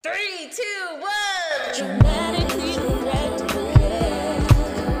Dramatically correct, oh yeah.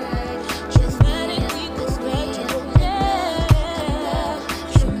 Dramatically correct, oh yeah.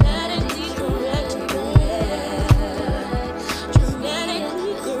 Dramatically correct, oh yeah.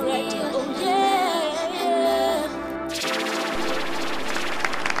 Dramatically correct, oh yeah.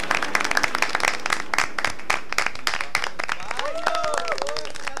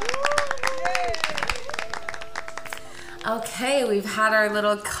 Okay, we've had our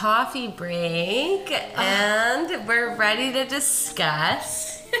little coffee break and we're ready to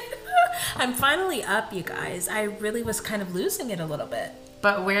discuss. I'm finally up, you guys. I really was kind of losing it a little bit.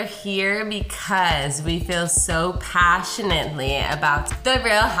 But we're here because we feel so passionately about the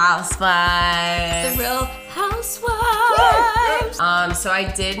Real Housewives. The Real Housewives. So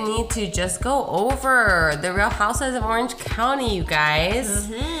I did need to just go over the Real Housewives of Orange County, you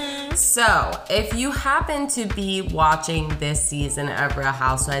guys. So, if you happen to be watching this season of Real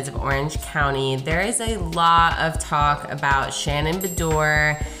Housewives of Orange County, there is a lot of talk about Shannon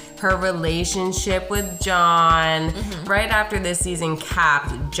Beador, her relationship with John. Right after this season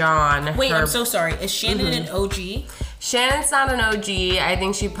capped, John. Wait, I'm so sorry. Is Shannon an OG? Shannon's not an OG. I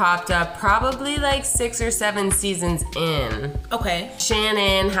think she popped up probably like 6 or 7 seasons in. Okay.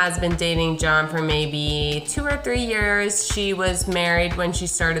 Shannon has been dating John for maybe 2 or 3 years. She was married when she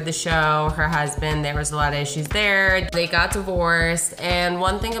started the show. Her husband, there was a lot of issues there. They got divorced. And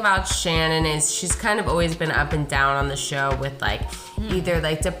one thing about Shannon is she's kind of always been up and down on the show with like either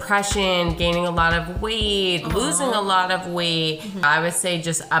like depression, gaining a lot of weight, losing a lot of weight. I would say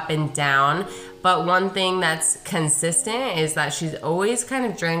just up and down. But one thing that's consistent is that she's always kind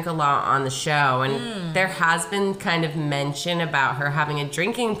of drank a lot on the show. And there has been kind of mention about her having a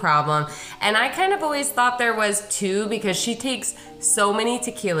drinking problem. And I kind of always thought there was too, because she takes so many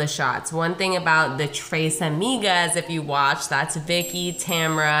tequila shots. One thing about the Tres Amigas, if you watch, that's Vicky,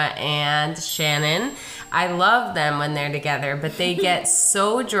 Tamra, and Shannon. I love them when they're together, but they get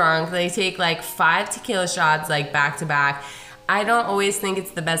so drunk. They take like 5 tequila shots like back to back. I don't always think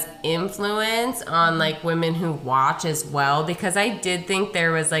it's the best influence on like women who watch as well, because I did think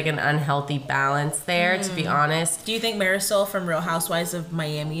there was like an unhealthy balance there, to be honest. Do you think Marisol from Real Housewives of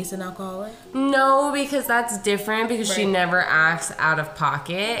Miami is an alcoholic? No, because that's different, because she never acts out of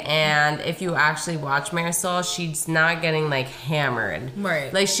pocket. And if you actually watch Marisol, she's not getting like hammered.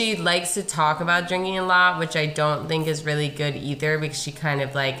 Right. Like she likes to talk about drinking a lot, which I don't think is really good either, because she kind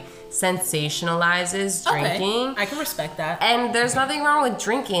of like sensationalizes drinking. Okay. I can respect that. And there's nothing wrong with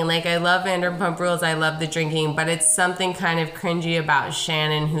drinking. Like, I love Vanderpump Rules. I love the drinking, but it's something kind of cringy about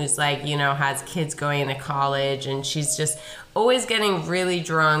Shannon, who's like, you know, has kids going to college, and she's just always getting really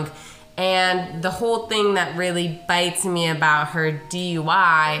drunk. And the whole thing that really bites me about her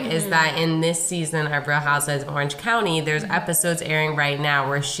DUI is that in this season of Real Housewives of Orange County, there's episodes airing right now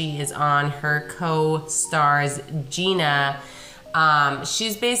where she is on her co-stars Gina.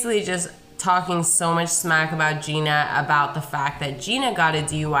 She's basically just talking so much smack about Gina, about the fact that Gina got a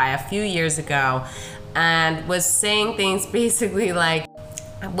DUI a few years ago, and was saying things basically like,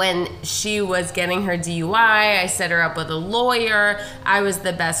 when she was getting her DUI, I set her up with a lawyer. I was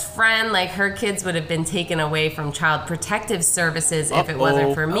the best friend. Like, her kids would have been taken away from Child Protective Services if it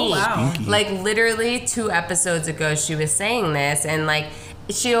wasn't for me. Oh, wow. Like, literally 2 episodes ago, she was saying this, and like,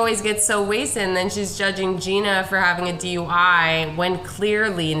 she always gets so wasted, and then she's judging Gina for having a DUI, when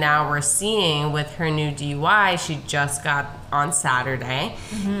clearly now we're seeing with her new DUI, she just got on Saturday,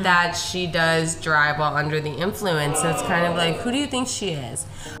 that she does drive while under the influence. So it's kind of like, who do you think she is?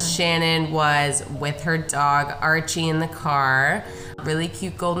 Shannon was with her dog Archie in the car, really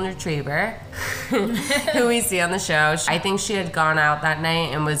cute golden retriever, who we see on the show. I think she had gone out that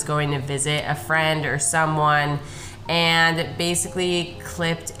night and was going to visit a friend or someone, and basically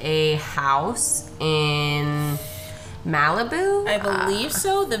clipped a house in Malibu. I believe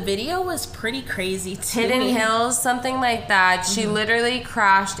so. The video was pretty crazy too. Hidden Hills, something like that. She literally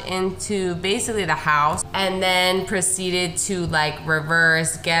crashed into basically the house and then proceeded to like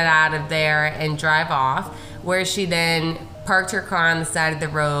reverse, get out of there, and drive off, where she then parked her car on the side of the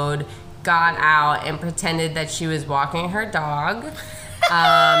road, got out, and pretended that she was walking her dog.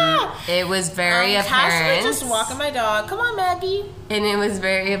 It was very apparent. Just walking my dog. Come on, Maggie. And it was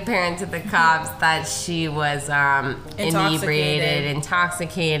very apparent to the cops that she was inebriated,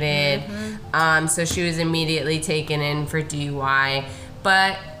 intoxicated. So she was immediately taken in for DUI.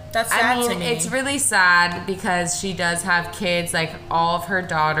 But that's sad to me. It's really sad because she does have kids. Like, all of her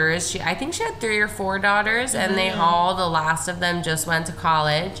daughters, I think she had 3 or 4 daughters, and they all, the last of them, just went to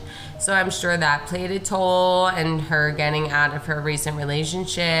college. So I'm sure that played a toll in her getting out of her recent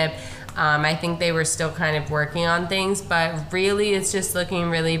relationship. I think they were still kind of working on things, but really it's just looking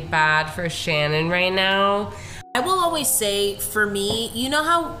really bad for Shannon right now. I will always say, for me, you know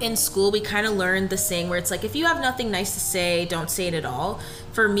how in school we kind of learned the saying where it's like, if you have nothing nice to say, don't say it at all.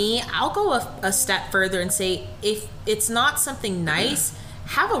 For me, I'll go a step further and say, if it's not something nice,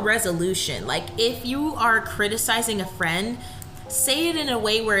 have a resolution. Like, if you are criticizing a friend, say it in a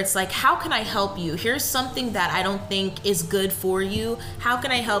way where it's like, how can I help you? Here's something that I don't think is good for you. How can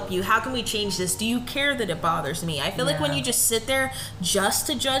I help you? How can we change this? Do you care that it bothers me? I feel like when you just sit there just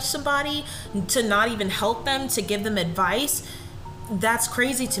to judge somebody, to not even help them, to give them advice, that's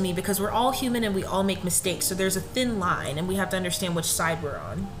crazy to me, because we're all human and we all make mistakes. So there's a thin line and we have to understand which side we're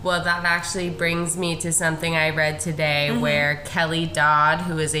on. Well, that actually brings me to something I read today where Kelly Dodd,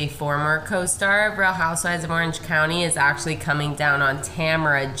 who is a former co-star of Real Housewives of Orange County, is actually coming down on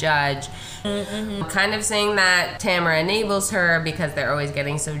Tamara Judge. Kind of saying that Tamara enables her because they're always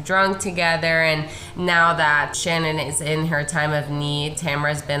getting so drunk together, and now that Shannon is in her time of need,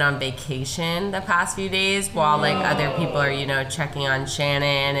 Tamara's been on vacation the past few days while like other people are, you know, checking on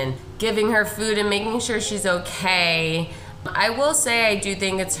Shannon and giving her food and making sure she's okay. I will say I do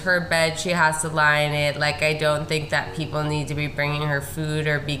think it's her bed, she has to lie in it. Like, I don't think that people need to be bringing her food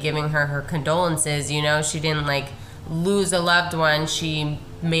or be giving her condolences, you know. She didn't like lose a loved one, she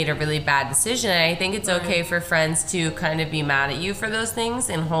made a really bad decision. And I think it's okay for friends to kind of be mad at you for those things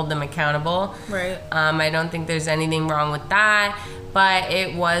and hold them accountable. Right. I don't think there's anything wrong with that, but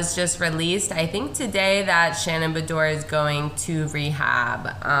it was just released, I think today, that Shannon Beador is going to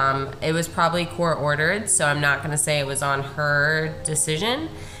rehab. It was probably court ordered, so I'm not gonna say it was on her decision,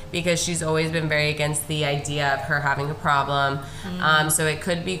 because she's always been very against the idea of her having a problem. So it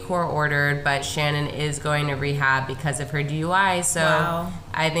could be court ordered, but Shannon is going to rehab because of her DUI. So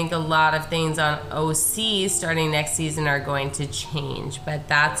I think a lot of things on OC starting next season are going to change. But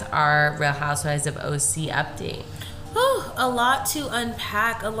that's our Real Housewives of OC update. Oh, a lot to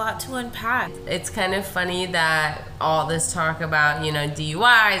unpack, It's kind of funny that all this talk about, you know,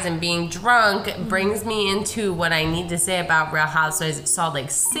 DUIs and being drunk brings me into what I need to say about Real Housewives of Salt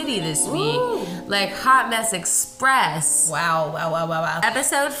Lake City this week. Like Hot Mess Express. Wow.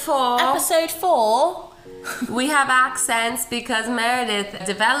 Episode 4. We have accents because Meredith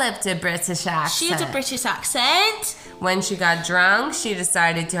developed a British accent. She has a British accent. When she got drunk, she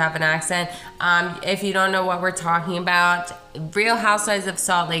decided to have an accent. If you don't know what we're talking about, Real Housewives of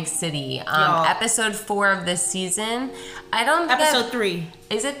Salt Lake City, episode 4 of this season. Episode 3.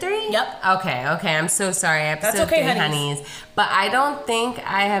 Is it 3? Yep. Okay. I'm so sorry. Episode 3, honeys. But I don't think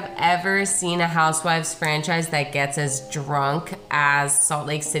I have ever seen a Housewives franchise that gets as drunk as Salt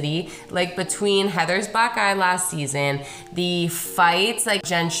Lake City. Like, between Heather's black eye last season, the fights like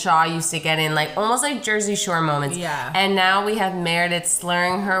Jen Shaw used to get in, like almost like Jersey Shore moments. Yeah. And now we have Meredith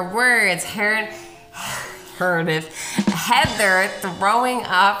slurring her words. Heather throwing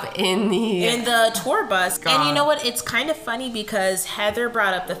up in the tour bus. And you know what? It's kind of funny because Heather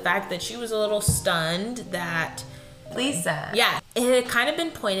brought up the fact that she was a little stunned that Lisa. Yeah, it had kind of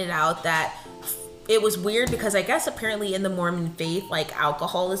been pointed out that it was weird because I guess apparently in the Mormon faith, like,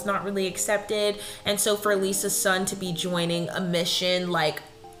 alcohol is not really accepted. And so for Lisa's son to be joining a mission, like,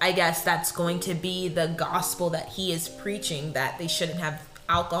 I guess that's going to be the gospel that he is preaching, that they shouldn't have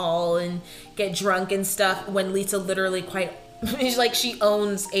alcohol and get drunk and stuff, when Lisa literally she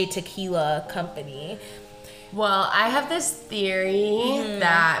owns a tequila company. Well, I have this theory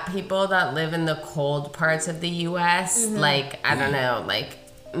that people that live in the cold parts of the U.S., like, I don't know, like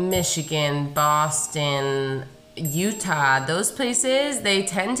Michigan, Boston, Utah, those places, they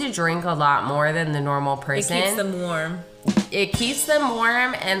tend to drink a lot more than the normal person. It keeps them warm. It keeps them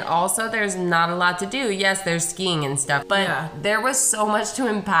warm, and also there's not a lot to do. Yes, there's skiing and stuff, but there was so much to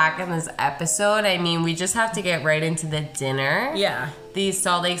unpack in this episode. I mean, we just have to get right into the dinner. Yeah. The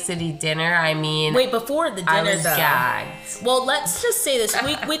Salt Lake City dinner, I mean... Wait, before the dinner, I was though. gagged. Well, let's just say this.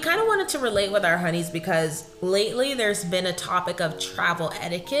 We kind of wanted to relate with our honeys because lately there's been a topic of travel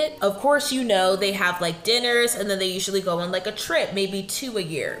etiquette. Of course, you know, they have, like, dinners, and then they usually go on, like, a trip, maybe 2 a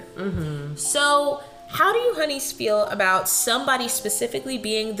year. So... how do you honeys feel about somebody specifically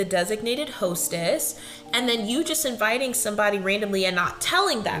being the designated hostess and then you just inviting somebody randomly and not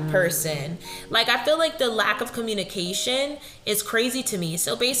telling that person? Like, I feel like the lack of communication is crazy to me.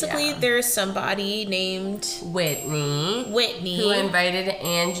 So basically there's somebody named Whitney who invited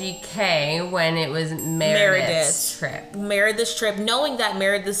Angie K when it was Meredith's trip, knowing that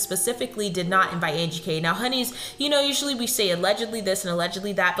Meredith specifically did not invite Angie K. Now, honeys, you know, usually we say allegedly this and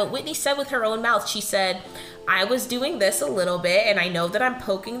allegedly that, but Whitney said with her own mouth, she said, I was doing this a little bit and I know that I'm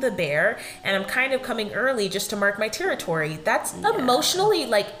poking the bear and I'm kind of coming early just to mark my territory. That's emotionally,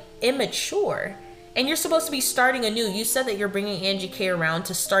 like, immature. And you're supposed to be starting anew. You said that you're bringing Angie K around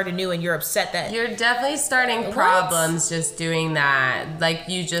to start anew, and you're upset that... You're definitely starting problems just doing that. Like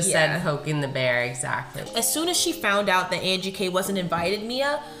you just said, poking the bear, exactly. As soon as she found out that Angie K wasn't invited,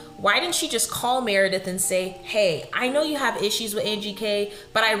 Mia, why didn't she just call Meredith and say, hey, I know you have issues with Angie K,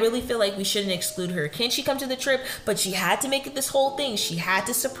 but I really feel like we shouldn't exclude her. Can she come to the trip? But she had to make it this whole thing. She had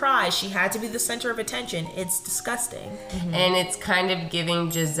to surprise. She had to be the center of attention. It's disgusting. And it's kind of giving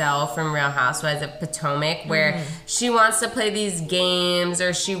Giselle from Real Housewives of Potomac, where she wants to play these games,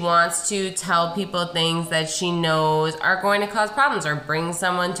 or she wants to tell people things that she knows are going to cause problems, or bring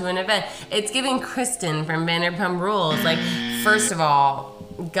someone to an event. It's giving Kristen from Vanderpump Rules. Like, first of all,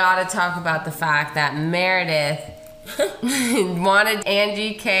 gotta talk about the fact that Meredith wanted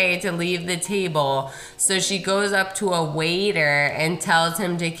Angie K to leave the table, so she goes up to a waiter and tells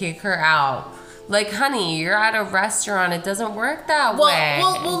him to kick her out. Like, honey, you're at a restaurant. It doesn't work that way.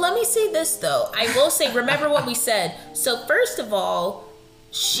 Well, let me say this, though. I will say, remember what we said. So, first of all,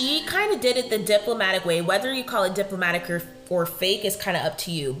 she kind of did it the diplomatic way. Whether you call it diplomatic or fake is kind of up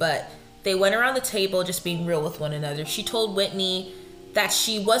to you. But they went around the table just being real with one another. She told Whitney that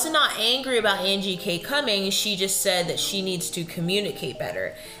she was not angry about Angie K coming. She just said that she needs to communicate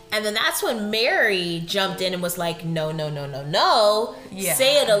better. And then that's when Mary jumped in and was like, no. Yeah.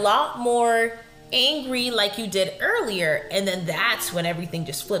 Say it a lot more angry like you did earlier. And then that's when everything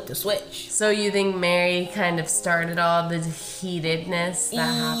just flipped a switch. So you think Mary kind of started all the heatedness that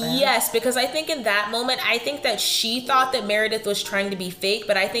happened? Yes, because I think in that moment, I think that she thought that Meredith was trying to be fake,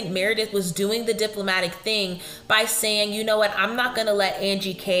 but I think Meredith was doing the diplomatic thing by saying, you know what, I'm not going to let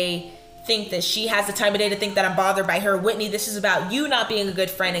Angie K think that she has the time of day to think that I'm bothered by her. Whitney, this is about you not being a good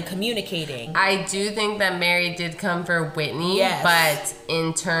friend and communicating. I do think that Mary did come for Whitney, but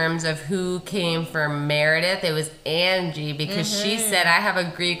in terms of who came for Meredith, it was Angie, because she said, I have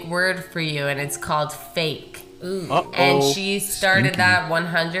a Greek word for you, and it's called fake. And she started that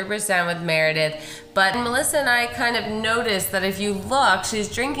 100% with Meredith. But Melissa and I kind of noticed that if you look,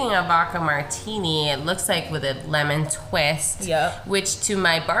 she's drinking a vodka martini. It looks like with a lemon twist. Which, to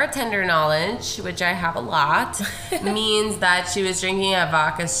my bartender knowledge, which I have a lot, means that she was drinking a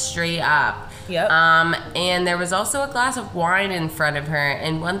vodka straight up. And there was also a glass of wine in front of her.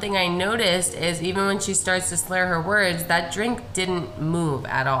 And one thing I noticed is even when she starts to slur her words, that drink didn't move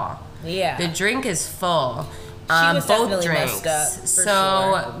at all. The drink is full. She was both definitely drinks. messed up,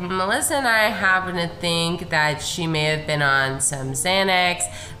 So Melissa and I happen to think that she may have been on some Xanax.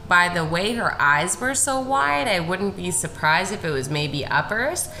 By the way her eyes were so wide, I wouldn't be surprised if it was maybe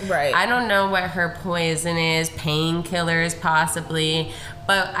uppers. I don't know what her poison is, painkillers possibly,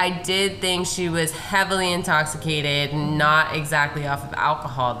 but I did think she was heavily intoxicated, not exactly off of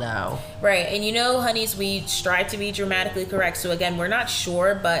alcohol though. And you know, honeys, we strive to be dramatically correct, so again, we're not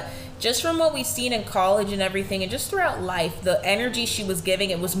sure, but just from what we've seen in college and everything, and just throughout life, the energy she was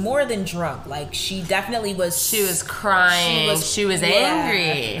giving, it was more than drunk. Like, she definitely was... She was crying. She was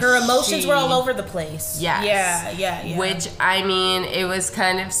angry. Her emotions were all over the place. Yeah. Which, I mean, it was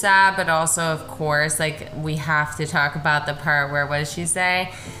kind of sad, but also, of course, like, we have to talk about the part where, what does she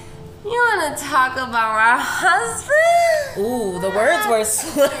say? You want to talk about my husband? Ooh, the words were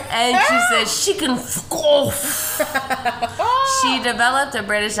slurred. And she said, she can off. She developed a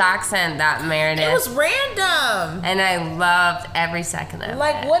British accent, that Meredith. It was random. And I loved every second of it.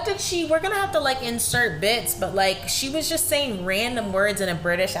 Like, what did she... We're going to have to, like, insert bits, but, like, she was just saying random words in a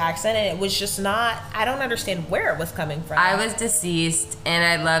British accent, and it was just not... I don't understand where it was coming from. I was deceased, and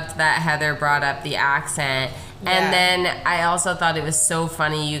I loved that Heather brought up the accent. And then I also thought it was so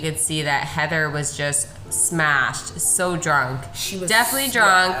funny. You could see that Heather was just smashed, so drunk. She was definitely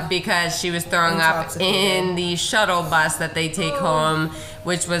drunk because she was throwing up in the shuttle bus that they take home,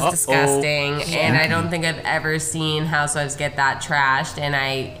 which was disgusting. And I don't think I've ever seen Housewives get that trashed. And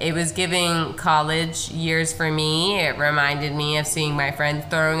it was giving college years for me. It reminded me of seeing my friends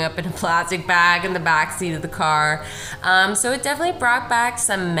throwing up in a plastic bag in the back seat of the car. So it definitely brought back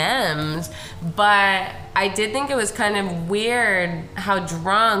some memes. But I did think it was kind of weird how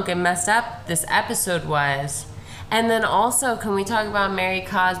drunk and messed up this episode was. And then also, can we talk about Mary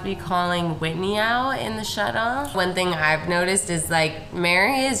Cosby calling Whitney out in the shuttle? One thing I've noticed is, like,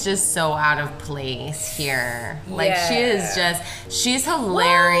 Mary is just so out of place here. Like, she is just, she's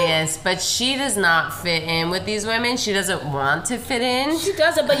hilarious, but she does not fit in with these women. She doesn't want to fit in. She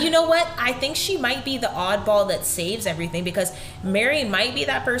doesn't, but you know what? I think she might be the oddball that saves everything, because Mary might be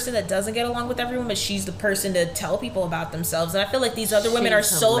that person that doesn't get along with everyone, but she's the person to tell people about themselves. And I feel like these other women are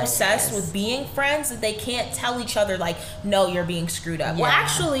so obsessed with being friends that they can't tell each other, like, no, you're being screwed up. Yeah. Well,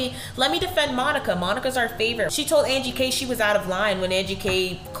 actually, let me defend Monica. Monica's our favorite. She told Angie K she was out of line when Angie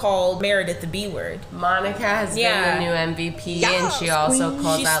K called Meredith the B word. Monica has been the new MVP, and she also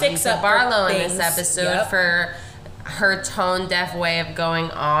called out Lisa Barlow in this episode for her tone-deaf way of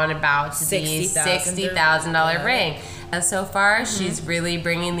going on about the $60,000 ring. So far, she's really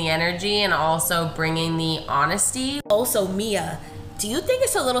bringing the energy and also bringing the honesty. Also, Mia, do you think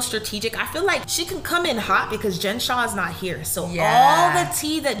it's a little strategic? I feel like she can come in hot because Jen Shaw is not here. So all the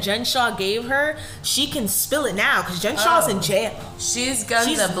tea that Jen Shaw gave her, she can spill it now because Jen Shaw's in jail. She's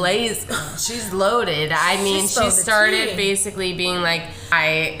guns ablaze. She's loaded. I mean, she started basically being like,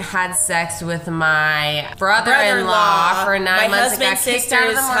 I had sex with my brother-in-law for 9 months. My got kicked out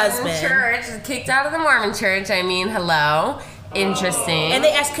of the Mormon church. Kicked out of the Mormon church. I mean, hello. Interesting. And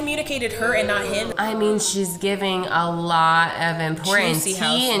they excommunicated her and not him. I mean, she's giving a lot of important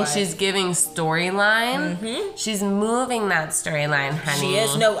tea, and she's giving storyline. She's moving that storyline, honey. She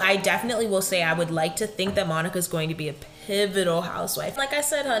is. No, I definitely will say I would like to think that Monica's going to be a pivotal housewife. Like I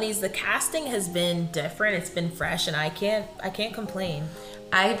said, honeys, the casting has been different. It's been fresh, and I can't complain.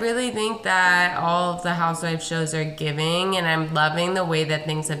 I really think that all of the Housewives shows are giving, and I'm loving the way that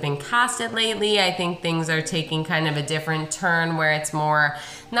things have been casted lately. I think things are taking kind of a different turn where it's more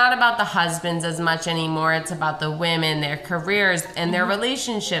not about the husbands as much anymore. It's about the women, their careers, and their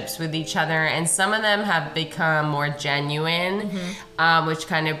relationships with each other. And some of them have become more genuine, which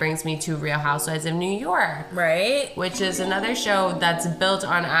kind of brings me to Real Housewives of New York. Right. Which is another show that's built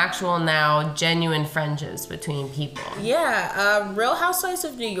on actual now genuine friendships between people. Yeah. Real Housewives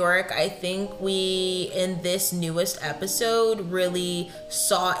of New York, I think we, in this newest episode, really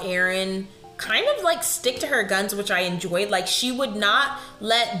saw Erin kind of like stick to her guns, which I enjoyed. Like, she would not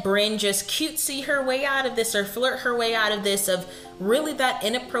let Brynn just cutesy her way out of this or flirt her way out of this, of really that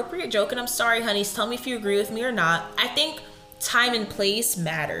inappropriate joke. And I'm sorry, honeys, tell me if you agree with me or not. I think time and place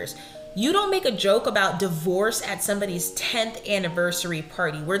matters. You don't make a joke about divorce at somebody's 10th anniversary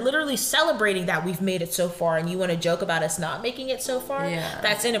party. We're literally celebrating that we've made it so far, and you want to joke about us not making it so far? Yeah.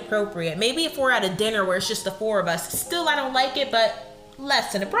 That's inappropriate. Maybe if we're at a dinner where it's just the four of us, still I don't like it, but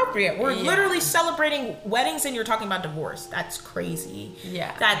less inappropriate. We're literally celebrating weddings and you're talking about divorce. That's crazy.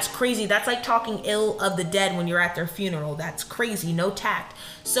 Yeah. That's crazy. That's like talking ill of the dead when you're at their funeral. That's crazy. No tact.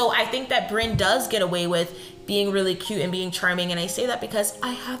 So I think that Brynn does get away with being really cute and being charming, and I say that because I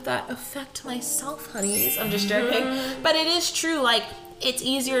have that effect myself, honeys. I'm just joking. But it is true. Like, it's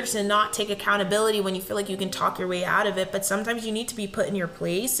easier to not take accountability when you feel like you can talk your way out of it, but sometimes you need to be put in your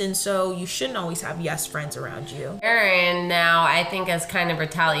place, and so you shouldn't always have yes friends around you. Erin, now, I think as kind of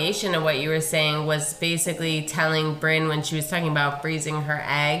retaliation of what you were saying, was basically telling Brynn when she was talking about freezing her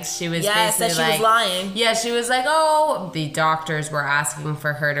eggs, she was basically that she was lying. Yeah, she was like, oh, the doctors were asking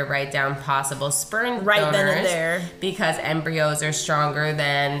for her to write down possible sperm donors then and there because embryos are stronger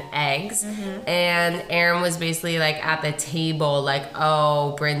than eggs. And Erin was basically like at the table like, oh,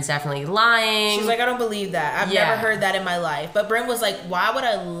 Brynn's definitely lying. She's like, I don't believe that. I've never heard that in my life. But Brynn was like, why would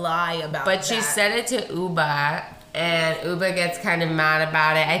I lie about that? But she said it to Uba, and Uba gets kind of mad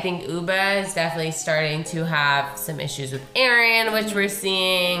about it. I think Uba is definitely starting to have some issues with Erin, which we're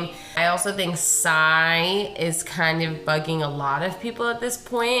seeing. I also think Sai is kind of bugging a lot of people at this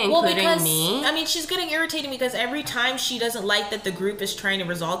point, including me. I mean, she's getting irritating because every time she doesn't like that the group is trying to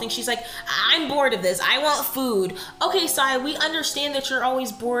resolve things, she's like, I'm bored of this. I want food. Okay, Sai, we understand that you're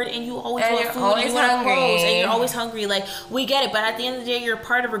always bored and you always want food and you want to pose and you're always hungry. Like, we get it. But at the end of the day, you're a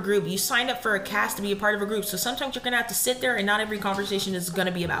part of a group. You signed up for a cast to be a part of a group. So sometimes you're going to have to sit there and not every conversation is going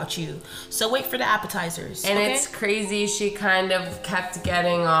to be about you. So wait for the appetizers. And it's crazy. She kind of kept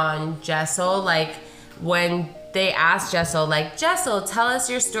getting on Jessel, like when they asked Jessel, like, Jessel, tell us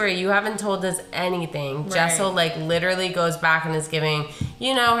your story. You haven't told us anything. Right. Jessel, like, literally goes back and is giving,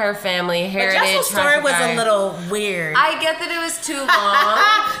 you know, her family heritage. But Jessel's story was a little weird. I get that it was too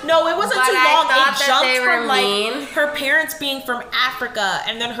long. No, it wasn't too long. It jumped from, mean. like, her parents being from Africa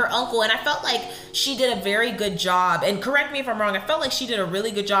and then her uncle. And I felt like she did a very good job. And correct me if I'm wrong. I felt like she did a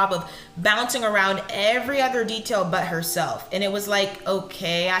really good job of bouncing around every other detail but herself. And it was like,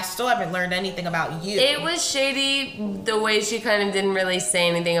 okay, I still haven't learned anything about you. It was shady the way she kind of didn't really say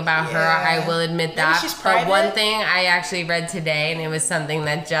anything about her. I will admit that. Maybe she's private. But one thing I actually read today, and it was something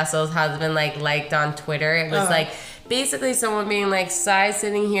that Jessel's husband liked on Twitter. It was like basically someone being like, Sai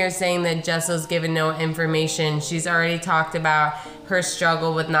sitting here saying that Jessel's given no information. She's already talked about her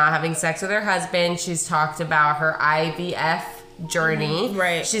struggle with not having sex with her husband. She's talked about her IVF journey.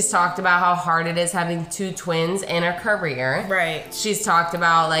 Right. She's talked about how hard it is having 2 twins and a career. Right. She's talked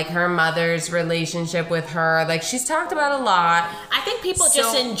about like her mother's relationship with her. Like she's talked about a lot. I think people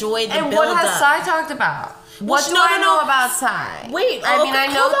just enjoy the and build what has up. Sai talked about? What do I know about Sai? Wait, I mean, I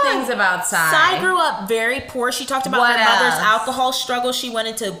know hold on. things about Sai. Sai grew up very poor. She talked about What her mother's else? alcohol struggle. She went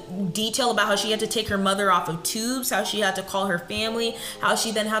into detail about how she had to take her mother off of tubes, how she had to call her family, how she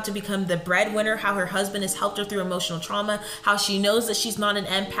then had to become the breadwinner, how her husband has helped her through emotional trauma, how she knows that she's not an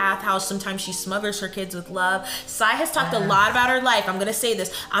empath, how sometimes she smothers her kids with love. Sai has talked a lot about her life. I'm going to say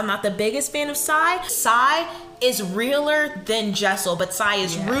this. I'm not the biggest fan of Sai. Sai is realer than Jessel, but Sai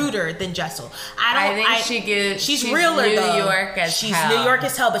is ruder than Jessel. She's realer New though. York as she's hell. New York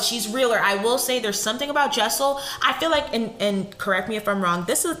as hell, but she's realer. I will say there's something about Jessel. I feel like, and correct me if I'm wrong,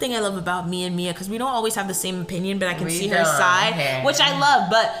 this is the thing I love about me and Mia, because we don't always have the same opinion, but I can see her side, which I love.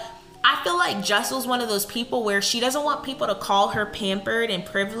 But I feel like Jessel's one of those people where she doesn't want people to call her pampered and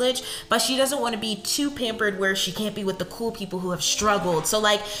privileged, but she doesn't want to be too pampered where she can't be with the cool people who have struggled. So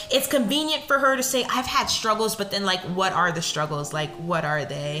like, it's convenient for her to say, I've had struggles, but then like, what are the struggles? Like, what are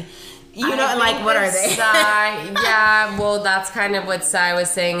they? You know, like, what are they? Yeah, well, that's kind of what Sai was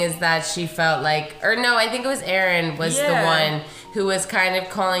saying, is that she felt like, or no, I think it was Erin was the one who was kind of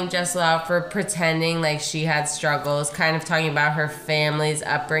calling Jessel out for pretending like she had struggles, kind of talking about her family's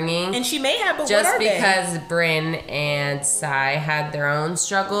upbringing. And she may have, but just what are because Bryn and Sai had their own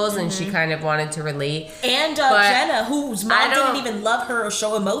struggles, and she kind of wanted to relate. And Jenna, whose mom didn't even love her or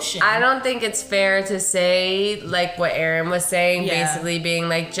show emotion. I don't think it's fair to say, like what Erin was saying, basically being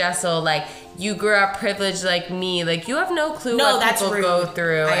like, Jessel, like, you grew up privileged like me. Like, you have no clue what people go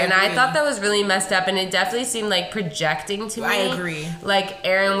through. I thought that was really messed up, and it definitely seemed like projecting to me. I agree. Like,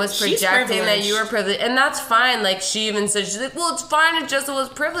 Erin was projecting that you were privileged, and that's fine. Like, she even said, she's like, well, it's fine if Jessel was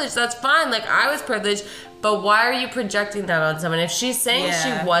privileged. That's fine. Like, I was privileged. But why are you projecting that on someone? If she's saying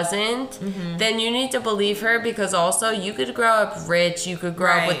she wasn't, then you need to believe her, because also you could grow up rich, you could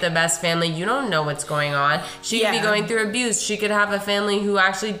grow up with the best family. You don't know what's going on. She could be going through abuse. She could have a family who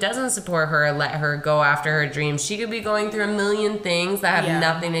actually doesn't support her or let her go after her dreams. She could be going through a million things that have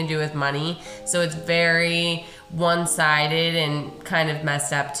nothing to do with money. So it's very one-sided and kind of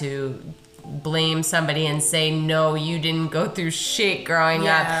messed up to blame somebody and say, no, you didn't go through shit growing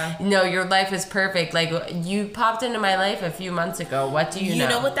up. No, your life is perfect. Like, you popped into my life a few months ago. What do you know? You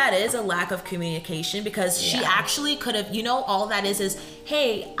know what that is? A lack of communication, because she actually could have, all that is,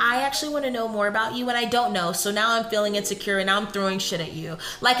 hey, I actually want to know more about you and I don't know. So now I'm feeling insecure and now I'm throwing shit at you.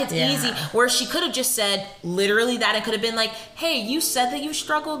 Like, it's easy. Where she could have just said literally that. It could have been like, hey, you said that you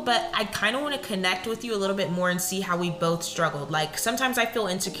struggled, but I kind of want to connect with you a little bit more and see how we both struggled. Like, sometimes I feel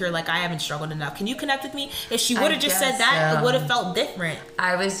insecure, like I haven't struggled enough. Can you connect with me? If she would have just said that, it would have felt different.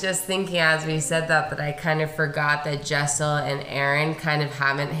 I was just thinking as we said that I kind of forgot that Jessel and Erin kind of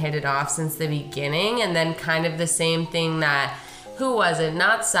haven't hit it off since the beginning, and then kind of the same thing that, who was it?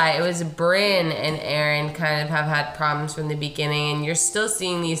 Not Sai. It was Bryn and Erin kind of have had problems from the beginning, and you're still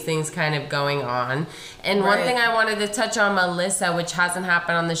seeing these things kind of going on. And one thing I wanted to touch on, Melissa, which hasn't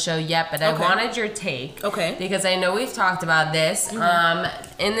happened on the show yet, but I wanted your take. Okay. Because I know we've talked about this.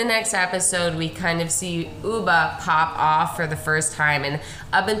 In the next episode, we kind of see Uba pop off for the first time, and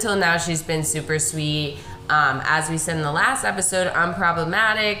up until now, she's been super sweet. As we said in the last episode,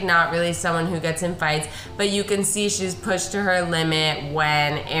 unproblematic, not really someone who gets in fights, but you can see she's pushed to her limit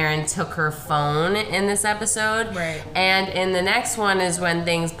when Erin took her phone in this episode. Right. And in the next one is when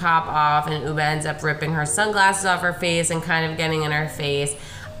things pop off and Uba ends up ripping her sunglasses off her face and kind of getting in her face.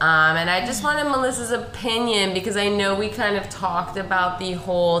 And I just wanted Melissa's opinion, because I know we kind of talked about the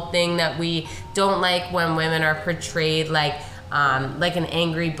whole thing that we don't like when women are portrayed like an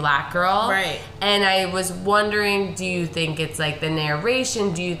angry black girl. Right. And I was wondering, do you think it's like the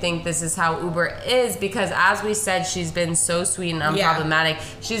narration? Do you think this is how Uber is? Because as we said, she's been so sweet and unproblematic.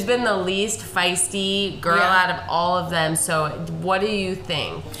 She's been the least feisty girl out of all of them. So what do you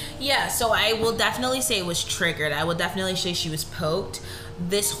think? Yeah, so I will definitely say it was triggered. I will definitely say she was poked.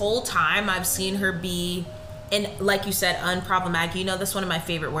 This whole time I've seen her be, and like you said, unproblematic. You know, that's one of my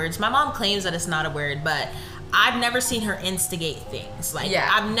favorite words. My mom claims that it's not a word, but I've never seen her instigate things. Like,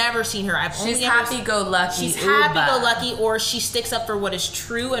 I've never seen her. She's happy-go-lucky. She's happy-go-lucky, or she sticks up for what is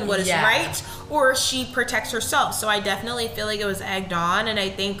true and what is right, or she protects herself. So I definitely feel like it was egged on, and I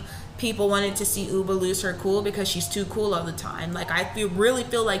think people wanted to see Uba lose her cool because she's too cool all the time. Like, I really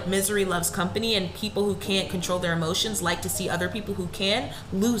feel like misery loves company, and people who can't control their emotions like to see other people who can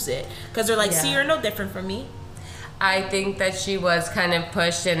lose it. Because they're like, see, you're no different from me. I think that she was kind of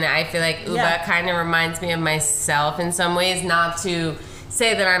pushed, and I feel like Uba kind of reminds me of myself in some ways, not to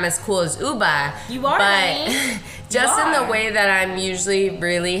say that I'm as cool as Uba. You are, honey. Just in the are. way that I'm usually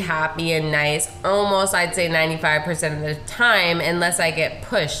really happy and nice, almost I'd say 95% of the time, unless I get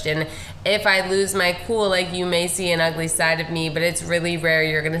pushed. And if I lose my cool, like, you may see an ugly side of me, but it's really rare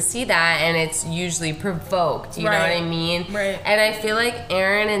you're gonna see that, and it's usually provoked. You know what I mean? Right. And I feel like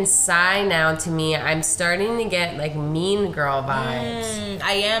Erin and Sai now, to me, I'm starting to get like mean girl vibes.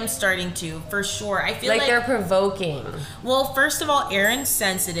 I am starting to, for sure. I feel like they're provoking. Well, first of all, Erin's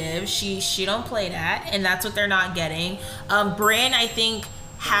sensitive. She don't play that, and that's what they're not getting. Brynn, I think,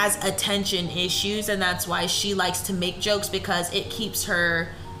 has attention issues, and that's why she likes to make jokes, because it keeps her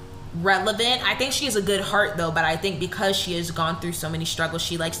relevant. I think she has a good heart, though, but I think because she has gone through so many struggles,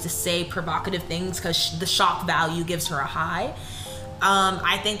 she likes to say provocative things because the shock value gives her a high.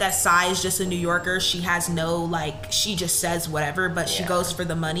 I think that Sai is just a New Yorker. She has no, like, she just says whatever, but she goes for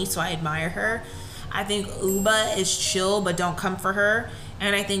the money, so I admire her. I think Uba is chill, but don't come for her.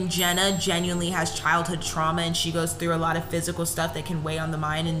 And I think Jenna genuinely has childhood trauma, and she goes through a lot of physical stuff that can weigh on the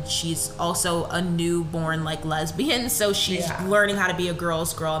mind. And she's also a newborn, like, lesbian, so she's learning how to be a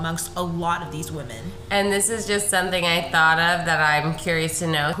girl's girl amongst a lot of these women. And this is just something I thought of that I'm curious to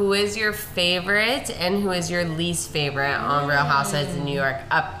know. Who is your favorite and who is your least favorite on Real Housewives of New York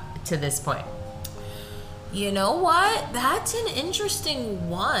up to this point? You know what? That's an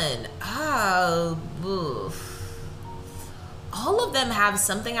interesting one. Oh, oof. All of them have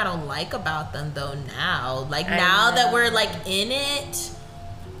something I don't like about them, though, now. Like, now that we're, like, in it.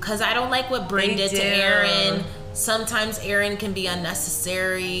 Because I don't like what Brynn did to Erin. Sometimes Erin can be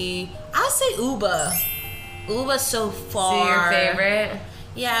unnecessary. I'll say Uba. Uba's so far. So your favorite?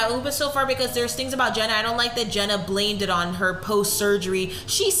 Yeah, Uba's so far, because there's things about Jenna. I don't like that Jenna blamed it on her post-surgery.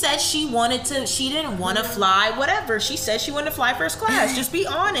 She said she didn't want to fly. Whatever. She said she wanted to fly first class. Just be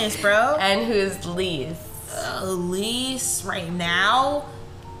honest, bro. And who's least? Elise right now,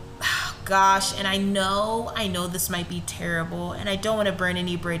 oh, gosh, and I know this might be terrible, and I don't want to burn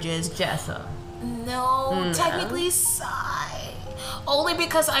any bridges. Jessa. No, technically Sai. Only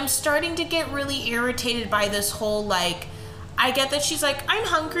because I'm starting to get really irritated by this whole, like, I get that she's like, I'm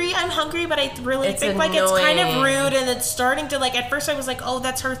hungry, but I really think like it's kind of rude, and it's starting to, like, at first I was like, oh,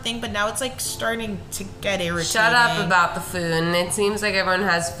 that's her thing, but now it's like starting to get irritating. Shut up about the food. And it seems like everyone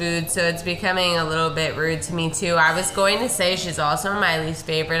has food, so it's becoming a little bit rude to me too. I was going to say she's also my least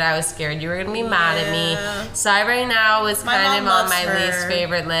favorite. I was scared you were gonna be mad at me. Sai right now was kind of on my least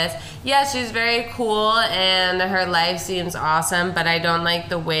favorite list. Yeah, she's very cool and her life seems awesome, but I don't like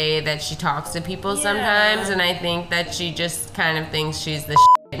the way that she talks to people sometimes, and I think that she just kind of thinks she's the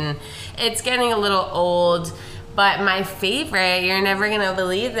shit, and it's getting a little old. But my favorite, you're never gonna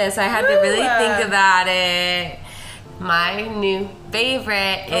believe this, I had to really think about it. My new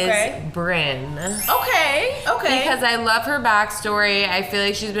favorite is Brynn. Okay. Because I love her backstory. I feel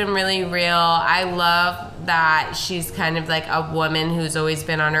like she's been really real. I love that she's kind of like a woman who's always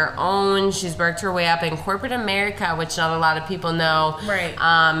been on her own. She's worked her way up in corporate America, which not a lot of people know. Right.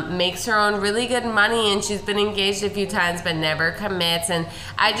 Makes her own really good money, and she's been engaged a few times but never commits. And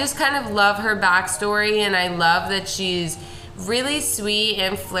I just kind of love her backstory, and I love that she's really sweet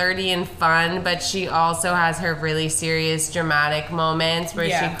and flirty and fun, but she also has her really serious dramatic moments where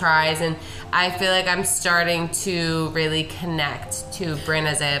she cries, and I feel like I'm starting to really connect to Brynn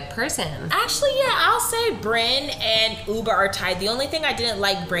as a person. Actually, yeah, I'll say Brynn and Uba are tied. The only thing I didn't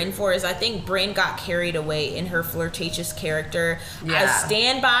like Brynn for is I think Brynn got carried away in her flirtatious character. I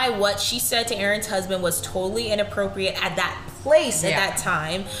stand by what she said to Erin's husband was totally inappropriate at that place at that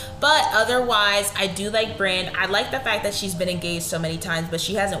time, but otherwise I do like Brynn. I like the fact that she's been engaged so many times, but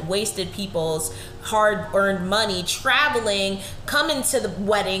she hasn't wasted people's hard-earned money traveling, coming to the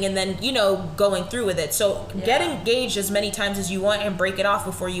wedding, and then, you know, going through with it. So get engaged as many times as you want and break it off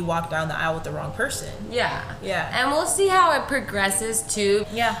before you walk down the aisle with the wrong person. And we'll see how it progresses too.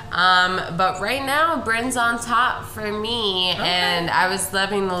 But right now Brynn's on top for me, and I was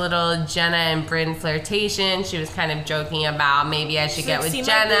loving the little Jenna and Brynn flirtation. She was kind of joking about maybe I should get with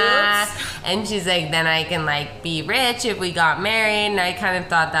Jenna, and she's like, then I can like be rich if we got married, and I kind of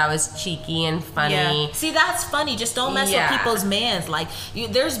thought that was cheeky and funny. See, that's funny. Just don't mess with people's mans. Like,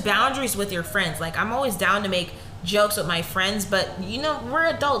 there's boundaries with your friends. Like, I'm always down to make jokes with my friends, but you know, we're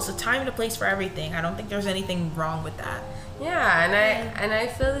adults. A time and a place for everything. I don't think there's anything wrong with that. And I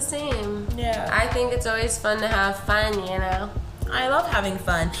feel the same. I think it's always fun to have fun, you know. I love having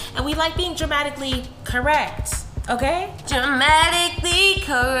fun, and we like being dramatically correct. Okay? Dramatically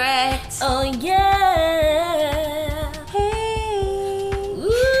correct. Oh yeah.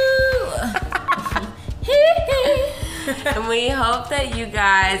 And we hope that you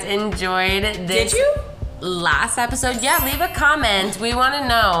guys enjoyed this. Did you? last episode, yeah, leave a comment. We want to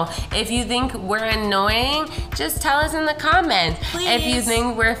know. If you think we're annoying, just tell us in the comments. Please. If you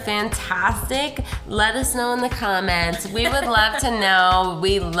think we're fantastic, let us know in the comments. We would love to know.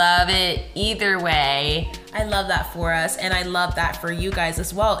 We love it either way. I love that for us, and I love that for you guys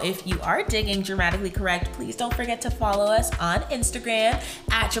as well. If you are digging Dramatically Correct, please don't forget to follow us on Instagram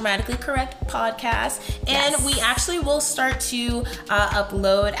at Dramatically Correct Podcast. And Yes. we actually will start to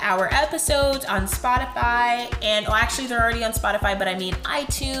upload our episodes on Spotify, and actually they're already on Spotify, but I mean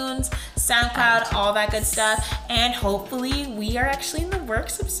iTunes, SoundCloud, all that good stuff. And hopefully we are actually in the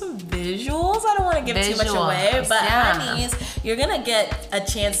works of some visuals. I don't want to give too much away, but yeah. honeys, you're gonna get a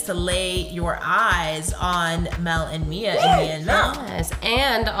chance to lay your eyes on Mel and Mia and Mia and Mel. Yes,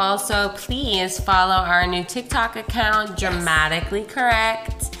 and also please follow our new TikTok account, Dramatically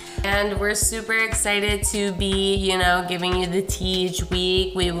Correct. And we're super excited to be, giving you the tea each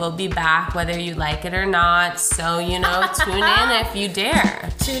week. We will be back whether you like it or not. So, tune in if you dare.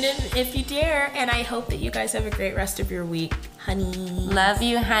 Tune in if you dare, and I hope that you guys have a great rest of your week, honey. Love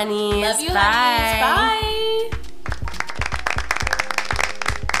you, honeys. Love you, Bye. honeys. Bye.